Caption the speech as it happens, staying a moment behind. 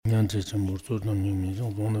난 제체 모르도는 님이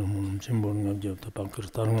정도는 뭐 침보는 게 없다 방크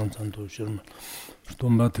다른 건 잔도 싫으면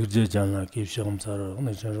돈바 들제잖아 기시험사를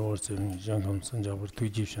오늘 저러 월세는 장감 선잡을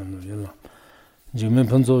뒤집셔는 일라 지금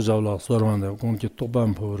번조자라 소란데 공기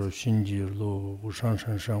또반포로 신지로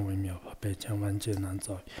우상산상微妙 北疆万劫难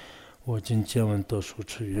遭我今见闻得书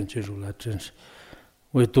持愿觉如来真实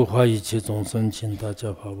为度化一切众生请大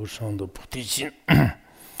家发无上的菩提心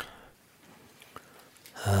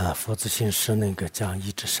佛子行是那个讲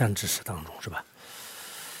一至三知识当中是吧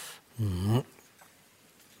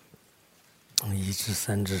一至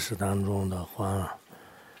三知识当中的话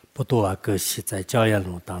不多啊各系在教言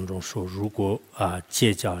录当中说如果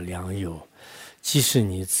结交良友即使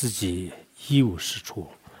你自己一无是处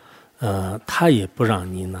他也不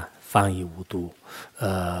让你呢放逸无度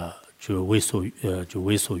就为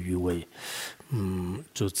所欲为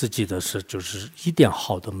就自己的事就是一点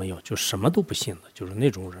好都没有就什么都不信的就是那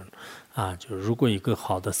种人就是如果一个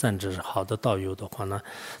好的善知识好的道友的话呢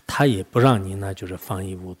他也不让你呢就是放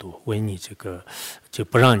逸无度为你这个就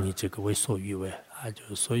不让你这个为所欲为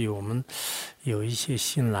就所以我们有一些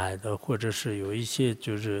新来的或者是有一些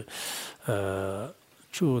就是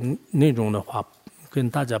就那种的话跟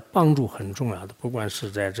大家帮助很重要的不管是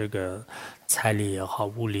在这个财力也好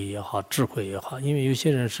物力也好智慧也好因为有些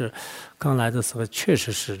人是刚来的时候确实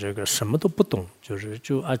是这个什么都不懂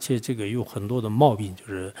而且这个有很多的毛病就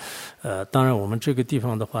是当然我们这个地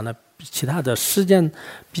方的话呢其他的时间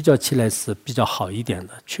比较起来是比较好一点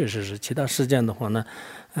的确实是其他时间的话呢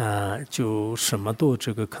就什么都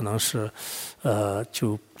这个可能是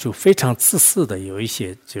就非常自私的有一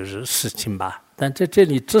些就是事情吧但在这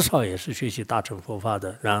里至少也是学习大乘佛法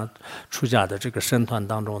的然后出家的这个僧团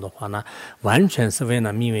当中的话呢完全是为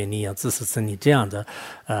了名为利养自私自利这样的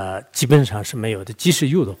基本上是没有的即使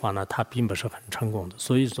有的话呢他并不是很成功的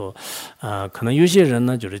所以说可能有些人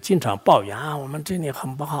呢就是经常抱怨我们这里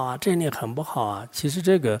很不好这里很不好其实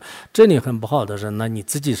这里很不好的人呢你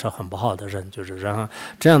自己是很不好的人就是然后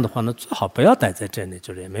这样的话呢最好不要待在这里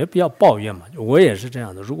就是也没有必要抱怨嘛我也是这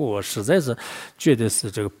样的如果我实在是觉得是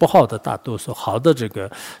这个不好的大多数好的这个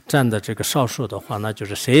占的这个少数的话那就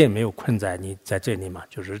是谁也没有困在你在这里嘛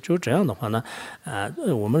就这样的话呢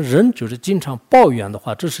我们人就是经常抱怨的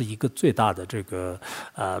话这是一个最大的这个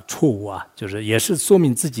错误就是也是说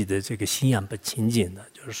明自己的这个心眼不清净的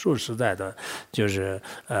就是说实在的就是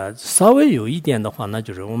稍微有一点的话那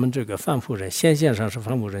就是我们这个凡夫人线上是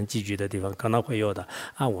凡夫人寄居的地方可能会有的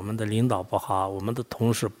我们的领导不好我们的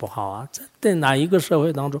同事不好在哪一个社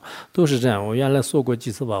会当中都是这样我原来说过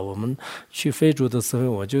几次吧我们去非洲的时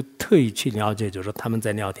候我就特意去了解就是他们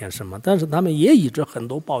在聊天什么但是他们也一直很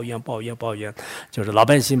多抱怨就是老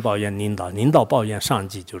百姓抱怨领导抱怨上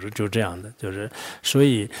级就这样的就是所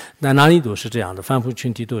以在哪里都是这样的凡夫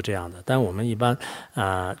群体都这样的但我们一般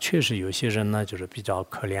确实有些人呢就是比较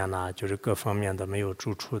可怜就是各方面的没有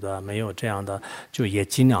住处的没有这样的就也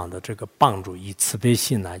尽量的这个帮助以慈悲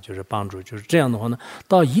心来就是帮助就是这样的话呢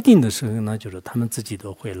到一定的时候呢就是他们自己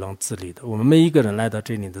都会能自理的我们每一个人来到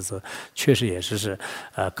这里的时候确实也是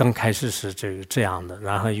刚开始是这样的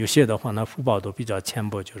然后有些的话呢福报都比较浅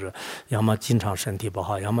薄就是要么经常身体不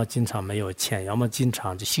好要么经常没有钱要么经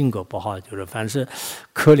常就性格不好就是凡是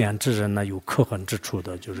可怜之人呢有可恨之处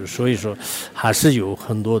的就是所以说还是有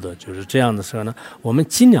很多的就是这样的时候呢我们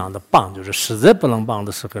尽量的帮就是实在不能帮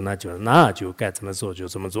的时候呢那就该怎么做就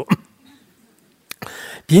怎么做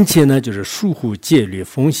并且呢就是疏忽戒律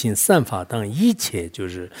奉行善法等一切就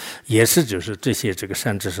是也是就是这些这个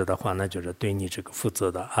善知识的话呢就是对你这个负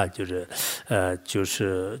责的就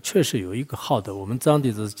是确实有一个好的我们藏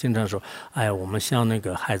弟子经常说我们像那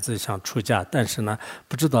个孩子想出家但是呢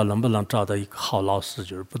不知道能不能找到一个好老师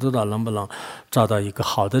就是不知道能不能找到一个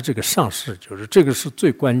好的这个上师就是这个是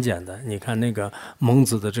最关键的你看那个蒙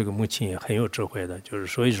子的这个母亲也很有智慧的就是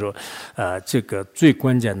所以说这个最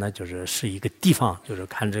关键呢是一个地方就是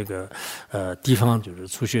看这个地方就是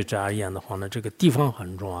初学者而言的话呢这个地方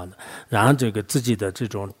很重要的然后这个自己的这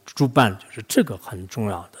种主办就是这个很重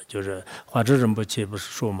要的就是华智仁波切不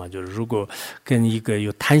是说嘛就是如果跟一个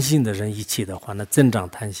有贪心的人一起的话那增长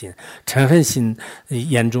贪心嗔恨心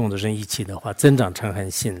严重的人一起的话增长嗔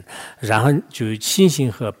恨心然后就心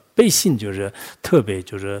性和悲心就是特别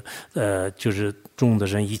就是重的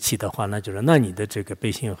人一起的话那就是那你的这个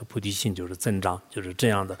悲心和菩提心就是增长就是这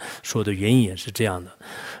样的说的原因也是这样的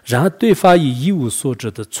然后对法以一无所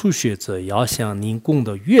知的初学者要想您供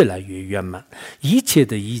的越来越圆满一切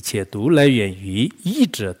的一切都来源于一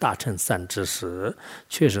者大乘三知识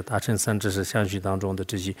确实大乘三知识相续当中的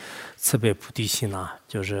这些慈悲菩提心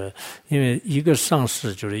就是因为一个上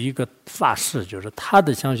师就是一个法师就是他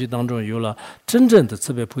的相续当中有了真正的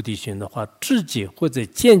慈悲菩菩提心的话，直接或者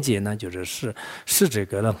间接呢，是这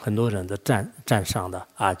个让很多人的占上的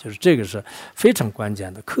啊，就是这个是非常关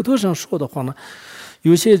键的。课头上说的话呢，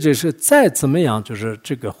有些就是再怎么样，就是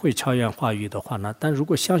这个会巧言化语的话呢，但如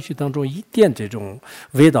果相续当中一点这种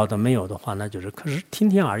味道都没有的话，那就是可是听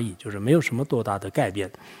听而已，就是没有什么多大的改变。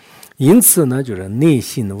因此呢，就是内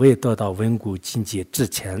心未得到稳固境界之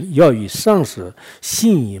前，要与上师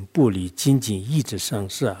信因不离，精进一直上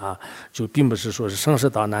师啊，就并不是说是上师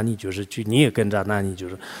到哪里就是去，你也跟着哪里，就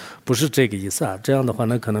是不是这个意思啊。这样的话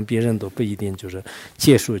呢，可能别人都不一定就是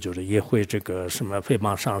接受，就是也会这个什么诽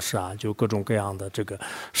谤上师啊，就各种各样的这个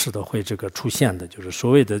事都会这个出现的。就是所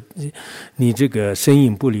谓的你这个深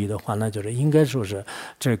因不离的话，那就是应该说是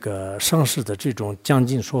这个上师的这种将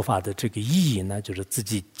近说法的这个意义呢，就是自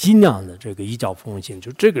己尽量的这个依教奉行，就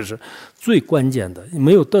这个是最关键的。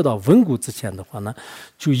没有得到稳固之前的话呢，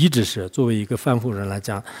就一直是作为一个凡夫人来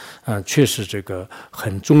讲，确实这个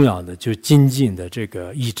很重要的，就精进的这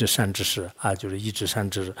个一直善知识啊，就是一直善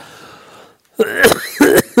知识。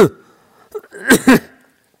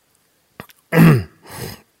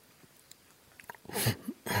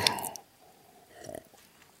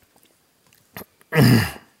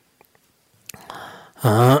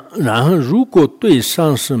然后如果对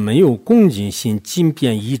上师没有恭敬心，即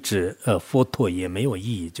便依止佛陀也没有意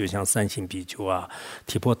义。就像三星比丘啊、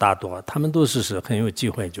提婆达多啊，他们都是很有机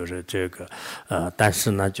会，就是这个但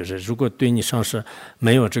是呢，就是如果对你上师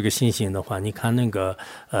没有这个信心的话，你看那个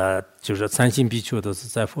就是三星比丘都是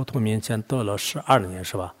在佛陀面前得了12年，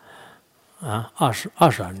是吧？啊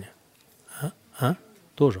，22年，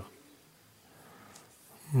多少？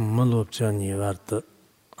没落这尼瓦的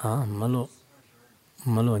啊，没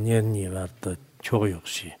落年尼瓦的教育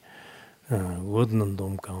系，我能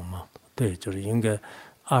懂讲吗？对，就是应该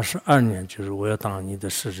22年，就是我要当你的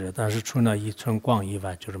使者，但是除了一寸光以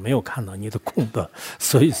外，就是没有看到你的功德，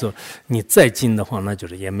所以说你再近的话，那就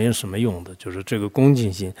是也没有什么用的。就是这个恭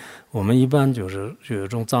敬心，我们一般就是有一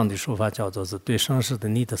种藏地说法叫做是对上师的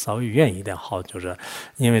你的稍微远一点好，就是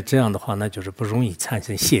因为这样的话，那就是不容易产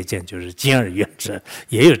生邪见，就是敬而远之，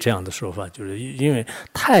也有这样的说法。就是因为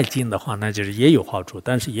太近的话，那就是也有好处，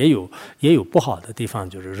但是也有不好的地方，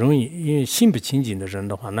就是容易因为心不清净的人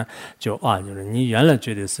的话，那就是你原来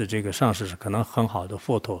觉得是这个上师是可能很好的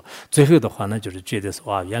佛陀，最后的话呢，就是觉得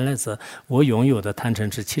说原来是我拥有的贪嗔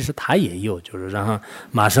痴，其实他也有，就是然后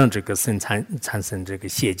马上这个产生这个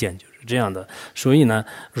邪见，就是这样的。所以呢，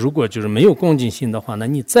如果就是没有恭敬心的话呢，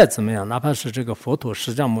你再怎么样，哪怕是这个佛陀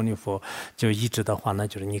释迦牟尼佛就一直的话呢，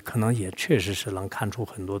就是你可能也确实是能看出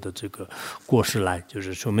很多的这个过失来，就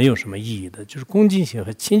是说没有什么意义的。就是恭敬心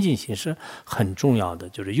和亲近心是很重要的，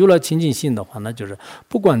就是有了亲近心的话呢，就是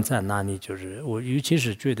不管在哪里，就是我尤其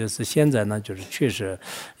是觉得是现在呢，就是确实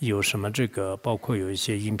有什么这个，包括有一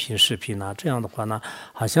些音频视频啊，这样的话呢，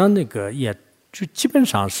好像那个也就基本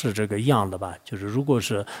上是这个一样的吧。就是如果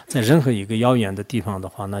是在任何一个遥远的地方的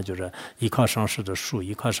话，那就是依靠上师的书，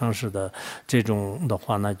依靠上师的这种的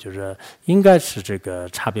话呢，就是应该是这个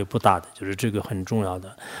差别不大的，就是这个很重要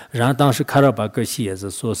的。然后当时卡尔巴格西也是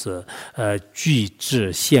说是具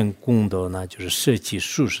智现功德呢，就是舍弃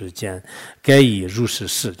数世间，该以入世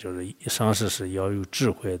事，就是上师是要有智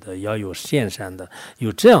慧的，要有现善的，有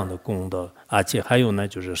这样的功德，而且还有呢，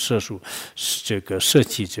就是舍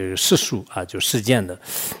弃这个世俗啊，就世间的。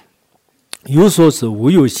有所是无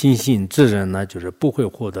有信心之人呢，就是不会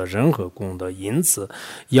获得任何功德，因此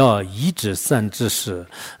要依止善知识，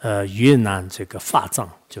越难这个发藏，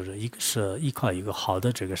就是一个是依靠一个好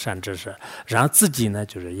的这个善知识，然后自己呢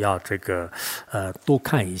就是要这个多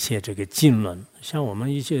看一些这个经论，像我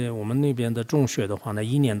们那边的中学的话呢，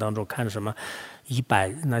一年当中看什么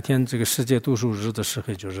那天这个世界读书日的时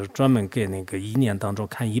候，就是专门给那个一年当中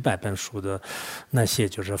看100本书的那些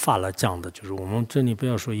就是发了奖的，就是我们这里不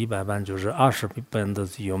要说100本，就是20本的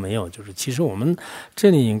有没有？就是其实我们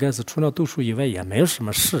这里应该是除了读书以外也没有什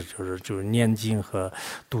么事，就是念经和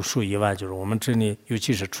读书以外，就是我们这里尤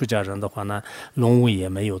其是出家人的话呢，农务也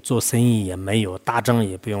没有，做生意也没有，打仗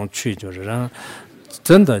也不用去，就是让。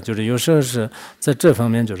真的就是有时候是在这方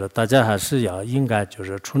面，就是大家还是应该就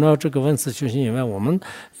是除了这个文思修行以外，我们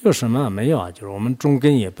有什么没有啊？就是我们中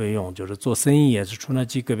根也不用，就是做生意也是除了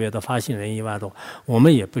极个别的发行人以外的，我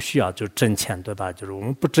们也不需要就挣钱，对吧？就是我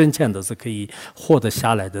们不挣钱都是可以活得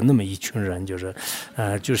下来的那么一群人，就是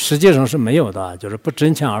就世界上是没有的，就是不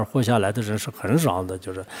挣钱而活下来的人是很少的，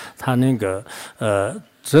就是他那个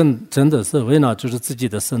真的是为了就是自己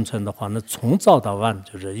的生存的话，那从早到晚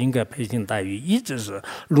就是应该配型待遇，一直是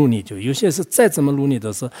努力，就有些是再怎么努力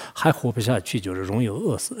的是还活不下去，就是容易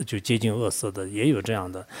饿死，就接近饿死的也有这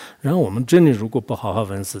样的。然后我们这里如果不好好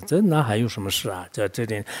温习，这哪还有什么事啊？这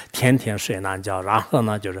里天天睡懒觉，然后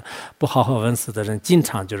呢就是不好好温习的人，经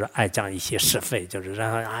常就是爱讲一些是非，就是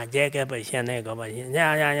然后啊这个不行那个不行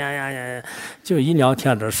呀，就一聊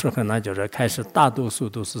天的时候呢，就是开始大多数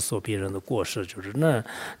都是说别人的过失，就是那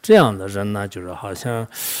这样的人呢，就是好像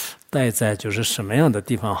待在就是什么样的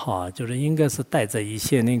地方好啊？就是应该是待在一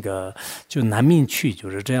些那个就难民区，就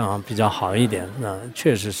是这样比较好一点。那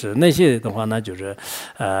确实是那些的话呢，就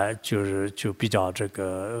是就比较这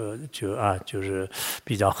个就是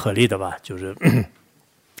比较合理的吧，就是。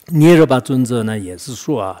涅热巴尊者呢也是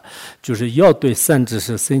说啊，就是要对善知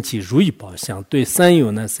识升起如意宝相，对三有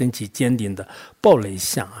呢升起坚定的报类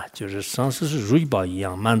相啊，就是上师是如意宝一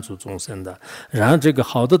样满足众生的。然后这个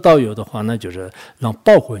好的道友的话呢，就是让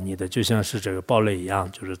报回你的，就像是这个报类一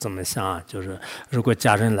样，就是这么想啊。就是如果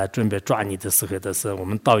家人来准备抓你的时候，我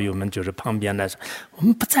们道友们就是旁边来说，我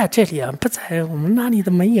们不在这里啊，不在，我们哪里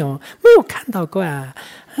都没有看到过啊，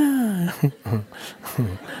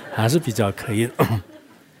还是比较可以的。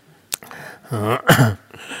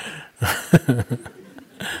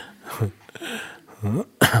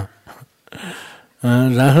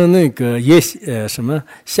然后那个也什么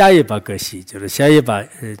下一把可惜，就是下一把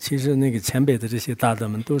其实那个前辈的这些大德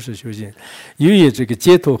们都是修行，由于这个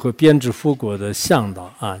解脱和编织佛果的向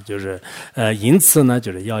导啊，就是因此呢，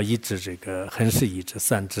就是要依止这个恒是依止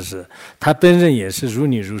善知识，他本人也是如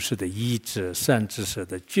理如是的依止善知识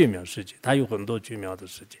的绝妙世界，他有很多绝妙的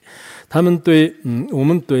世界，他们我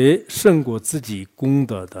们对胜过自己功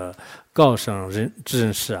德的高尚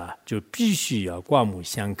人士啊，就必须要刮目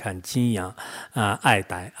相看、敬仰爱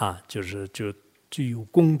戴啊，就具有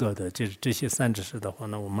功德的这些善知识的话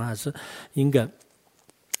呢，我们还是应该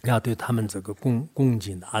要对他们这个恭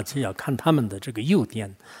敬的，而且要看他们的这个优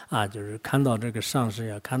点啊，就是看到这个上师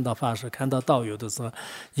呀，看到法师，看到道友的时候，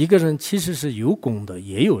一个人其实是有功的，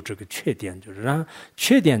也有这个缺点，就是然后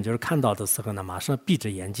缺点就是看到的时候呢，马上闭着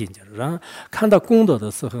眼睛，就是然后看到功德的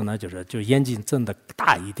时候呢，就眼睛睁得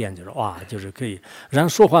大一点，就是哇，就是可以，然后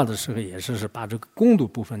说话的时候也是把这个功德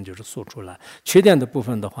部分就是说出来，缺点的部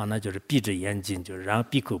分的话呢，就是闭着眼睛，就是然后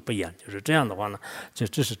闭口不言，就是这样的话呢，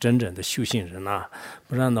这是真正的修行人啊，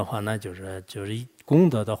不然的话呢，就是功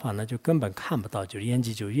德的话呢，就根本看不到，就是眼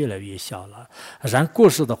睛就越来越小了。然过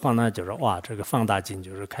世的话呢，就是哇，这个放大镜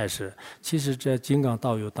就是开始。其实这金刚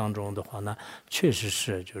道友当中的话呢，确实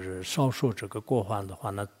是就是少数这个过患的话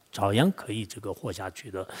呢，照样可以这个活下去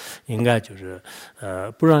的，应该就是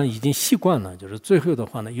不然已经习惯了，就是最后的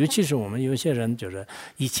话呢，尤其是我们有些人就是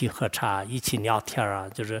一起喝茶、一起聊天啊，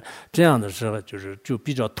就是这样的时候，就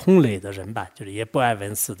比较同类的人吧，就是也不爱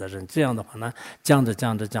文思的人，这样的话呢，讲着，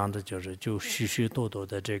就许许多多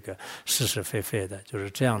的这个是是非非的，就是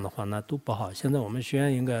这样的话呢都不好。现在我们学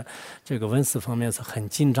院应该这个文思方面是很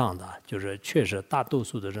紧张的，就是确实大多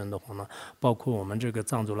数的人的话呢，包括我们这个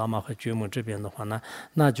藏族喇嘛和觉母这边的话呢，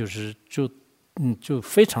那就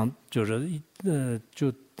非常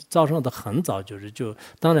就早上的很早，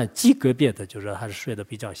当然极个别的就是还是睡得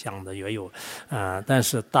比较香的也有但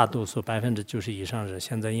是大多数90%以上人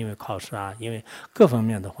现在因为考试啊，因为各方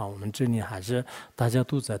面的话，我们这里还是大家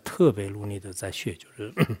都在特别努力的在学，就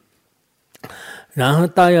是然后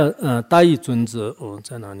大义尊者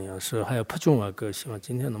在哪里啊？是还有普宗瓦格，希望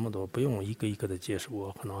今天那么多不用一个一个的解释，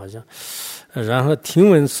我可能好像。然后听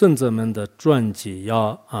闻圣者们的传记，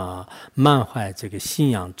要满怀这个信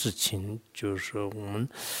仰之情，就是我们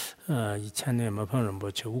以前那么碰仁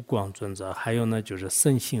波切无光尊者，还有呢就是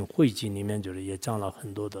圣信汇集里面就是也讲了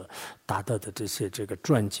很多的大德的这个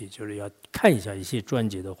传记，就是要看一下一些传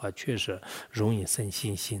记的话，确实容易生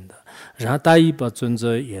信心的。然后大义巴尊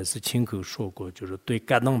者也是亲口说过，就是对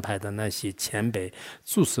噶当派的那些前辈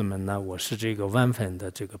祖师们呢，我是这个万分的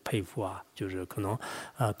这个佩服啊，就是可能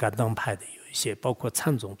噶当派的有一些，包括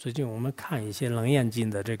参总，最近我们看一些楞严经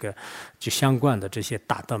的这个就相关的这些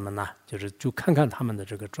大德们呢，就看看他们的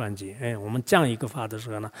这个传记。我们讲一个法的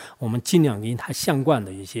时候呢，我们尽量跟他相关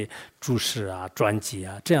的一些注释啊、传记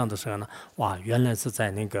啊，这样的时候呢，哇，原来是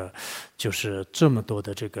在那个就是这么多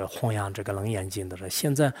的这个弘扬这个楞严经的人，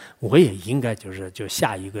现在我也应该就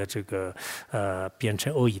下一个这个变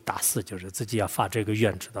成欧义大师，就是自己要发这个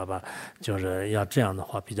愿，知道吧？就是要这样的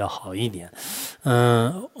话比较好一点。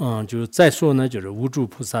就再说呢，就是无住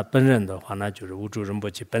菩萨本人的话呢，就是无住仁波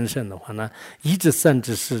切本身的话呢，一至善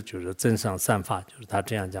知识就是真上善法，就是他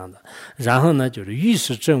这样讲的。然后呢，就是遇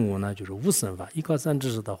事正悟呢，就是无生法。依靠善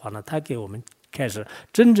知识的话呢，他给我们开始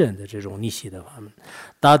真正的这种逆袭的法门。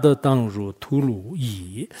达得当如吐鲁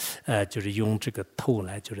以，就是用这个头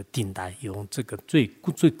来就是顶戴，用这个最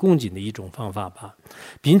恭敬的一种方法吧，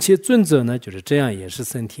并且尊者呢就是这样也是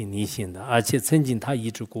身体逆行的，而且曾经他医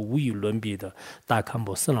治过无与伦比的大堪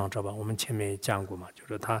布四郎者吧，我们前面也讲过嘛，就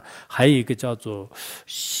是他还有一个叫做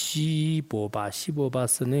西波巴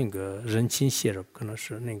是那个人情血肉，可能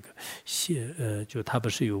是那个就他不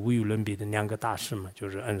是有无与伦比的两个大师嘛，就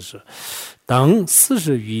是恩师等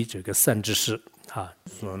40余这个三知识。啊，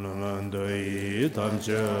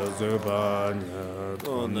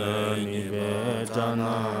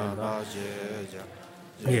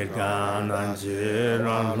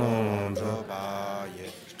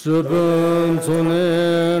这本从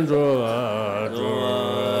年着